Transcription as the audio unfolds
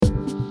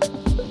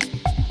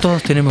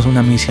Todos tenemos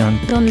una misión.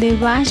 Donde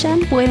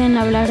vayan pueden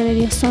hablar de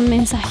Dios, son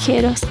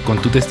mensajeros.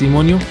 Con tu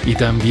testimonio y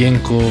también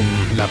con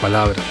la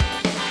palabra.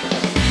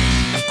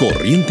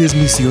 Corrientes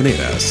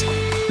Misioneras,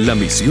 la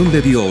misión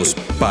de Dios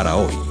para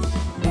hoy.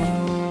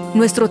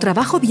 Nuestro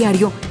trabajo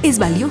diario es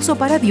valioso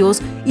para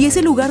Dios y es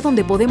el lugar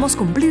donde podemos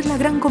cumplir la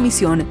Gran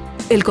Comisión.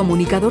 El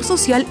comunicador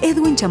social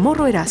Edwin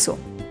Chamorro Erazo.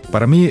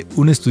 Para mí,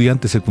 un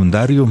estudiante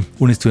secundario,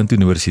 un estudiante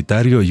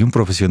universitario y un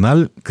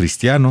profesional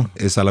cristiano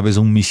es a la vez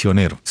un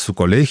misionero. Su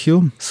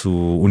colegio, su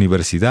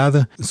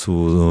universidad,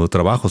 su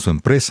trabajo, su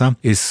empresa,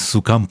 es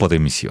su campo de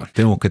misión.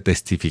 Tengo que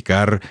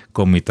testificar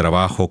con mi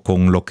trabajo,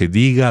 con lo que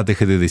diga,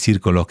 deje de decir,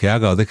 con lo que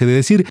haga o deje de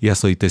decir, ya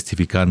estoy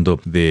testificando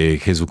de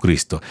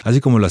Jesucristo. Así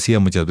como lo hacía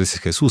muchas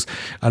veces Jesús.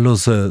 A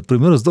los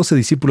primeros 12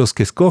 discípulos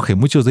que escoge,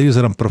 muchos de ellos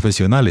eran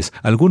profesionales,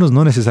 algunos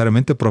no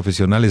necesariamente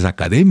profesionales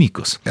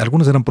académicos,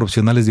 algunos eran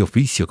profesionales de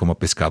oficio, como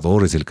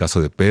pescadores, el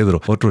caso de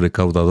Pedro, otro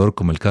recaudador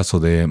como el caso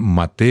de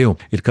Mateo,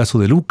 el caso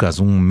de Lucas,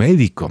 un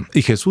médico.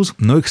 Y Jesús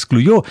no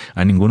excluyó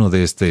a ninguno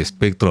de este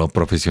espectro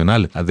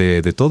profesional.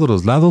 De todos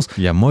los lados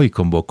llamó y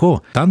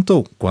convocó,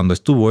 tanto cuando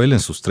estuvo él en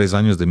sus 3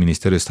 años de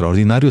ministerio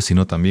extraordinario,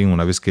 sino también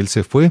una vez que él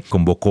se fue,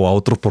 convocó a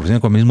otros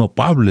profesionales, como el mismo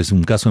Pablo, es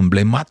un caso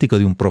emblemático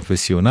de un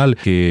profesional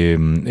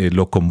que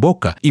lo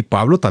convoca. Y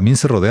Pablo también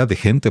se rodea de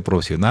gente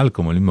profesional,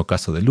 como el mismo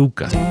caso de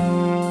Lucas.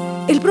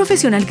 El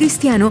profesional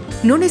cristiano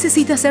no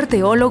necesita ser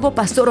teólogo,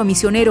 pastor o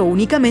misionero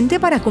únicamente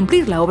para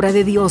cumplir la obra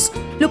de Dios.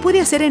 Lo puede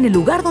hacer en el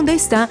lugar donde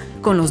está,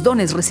 con los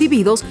dones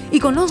recibidos y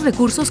con los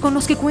recursos con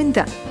los que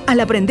cuenta.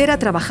 Al aprender a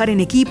trabajar en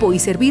equipo y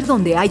servir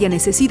donde haya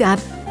necesidad,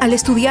 al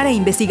estudiar e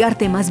investigar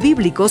temas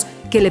bíblicos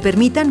que le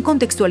permitan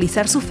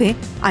contextualizar su fe,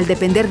 al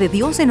depender de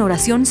Dios en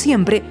oración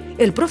siempre,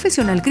 el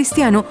profesional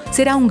cristiano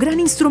será un gran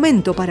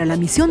instrumento para la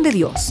misión de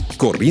Dios.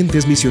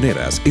 Corrientes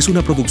Misioneras es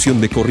una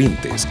producción de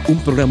Corrientes, un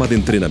programa de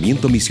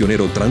entrenamiento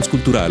misionero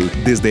transcultural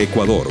desde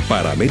Ecuador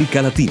para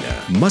América Latina.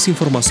 Más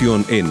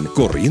información en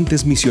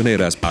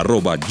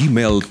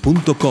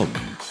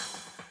corrientesmisioneras@gmail.com.